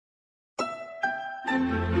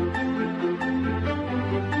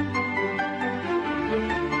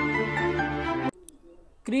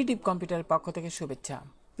Creative কম্পিউটারের পক্ষ থেকে শুভেচ্ছা।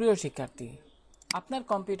 প্রিয় শিক্ষার্থী, আপনার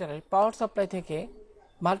কম্পিউটারের পাওয়ার সাপ্লাই থেকে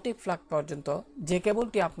মাল্টিপ্লাগ পর্যন্ত যে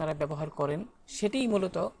কেবলটি আপনারা ব্যবহার করেন সেটিই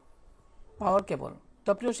মূলত পাওয়ার কেবল।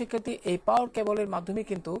 তো প্রিয় শিক্ষার্থী, এই পাওয়ার কেবলের মাধ্যমে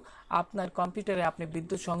কিন্তু আপনার কম্পিউটারে আপনি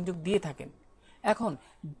বিদ্যুৎ সংযোগ দিয়ে থাকেন। এখন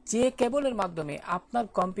যে কেবলের মাধ্যমে আপনার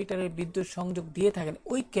কম্পিউটারে বিদ্যুৎ সংযোগ দিয়ে থাকেন,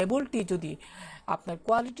 ওই কেবলটি যদি আপনার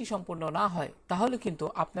কোয়ালিটি সম্পূর্ণ না হয়, তাহলে কিন্তু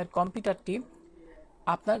আপনার কম্পিউটারটি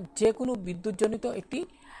আপনার যে কোনো বিদ্যুৎজনিত একটি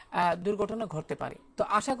দুর্ঘটনা ঘটতে পারে। তো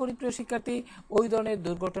আশা করি প্রিয় শিক্ষার্থী, ওই ধরনের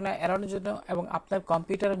দুর্ঘটনা এড়ানোর জন্য এবং আপনার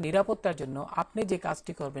কম্পিউটারের নিরাপত্তার জন্য আপনি যে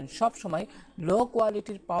কাজটি করবেন, সব সময় লো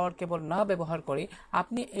কোয়ালিটির পাওয়ার কেবল না ব্যবহার করে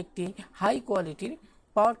আপনি একটি হাই কোয়ালিটির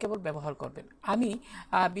পাওয়ার কেবল ব্যবহার করবেন। আমি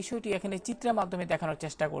বিষয়টি এখানে চিত্রের মাধ্যমে দেখানোর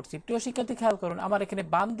চেষ্টা করছি। প্রিয় শিক্ষার্থী, খেয়াল করুন, আমার এখানে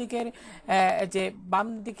বাম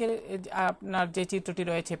দিকের আপনার যে চিত্রটি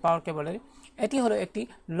রয়েছে পাওয়ার কেবলের, এটি হলো একটি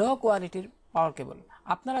লো কোয়ালিটির পাওয়ার কেবল।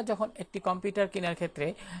 আপনারা যখন একটি কম্পিউটার কেনার ক্ষেত্রে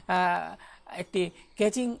একটি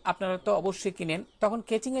কেচিং আপনারা তো অবশ্যই কিনেন, তখন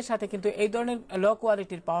কেচিংয়ের সাথে কিন্তু এই ধরনের লো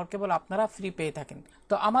কোয়ালিটির পাওয়ার কেবল আপনারা ফ্রি পেয়ে থাকেন।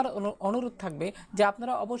 তো আমার অনুরোধ থাকবে যে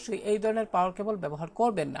আপনারা অবশ্যই এই ধরনের পাওয়ার কেবল ব্যবহার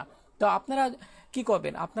করবেন না। তো আপনারা কি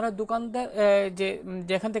করবেন, আপনারা দোকানদার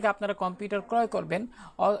যেখান থেকে আপনারা কম্পিউটার ক্রয় করবেন,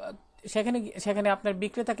 সেখানে আপনার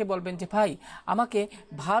বিক্রেতাকে বলবেন যে ভাই, আমাকে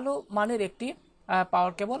ভালো মানের একটি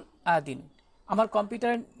পাওয়ার কেবল দিন। আমার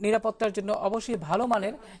কম্পিউটারের নিরাপত্তার জন্য অবশ্যই ভালো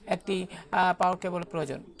মানের একটি পাওয়ার কেবল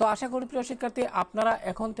প্রয়োজন। তো আশা করি প্রিয় শিক্ষার্থী, আপনারা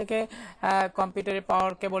এখন থেকে কম্পিউটারের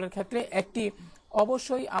পাওয়ার কেবলের ক্ষেত্রে একটি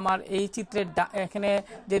অবশ্যই আমার এই চিত্রের এখানে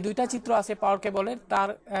যে দুইটা চিত্র আছে পাওয়ার কেবলের, তার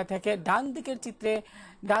থেকে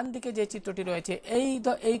ডান দিকে যে চিত্রটি রয়েছে,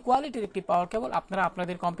 এই কোয়ালিটির একটি পাওয়ার কেবল আপনারা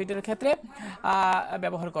আপনাদের কম্পিউটারের ক্ষেত্রে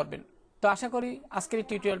ব্যবহার করবেন। তো আশা করি আজকের এই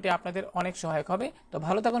টিউটোরিয়ালটি আপনাদের অনেক সহায়ক হবে। তো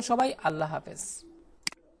ভালো থাকুন সবাই, আল্লাহ হাফেজ।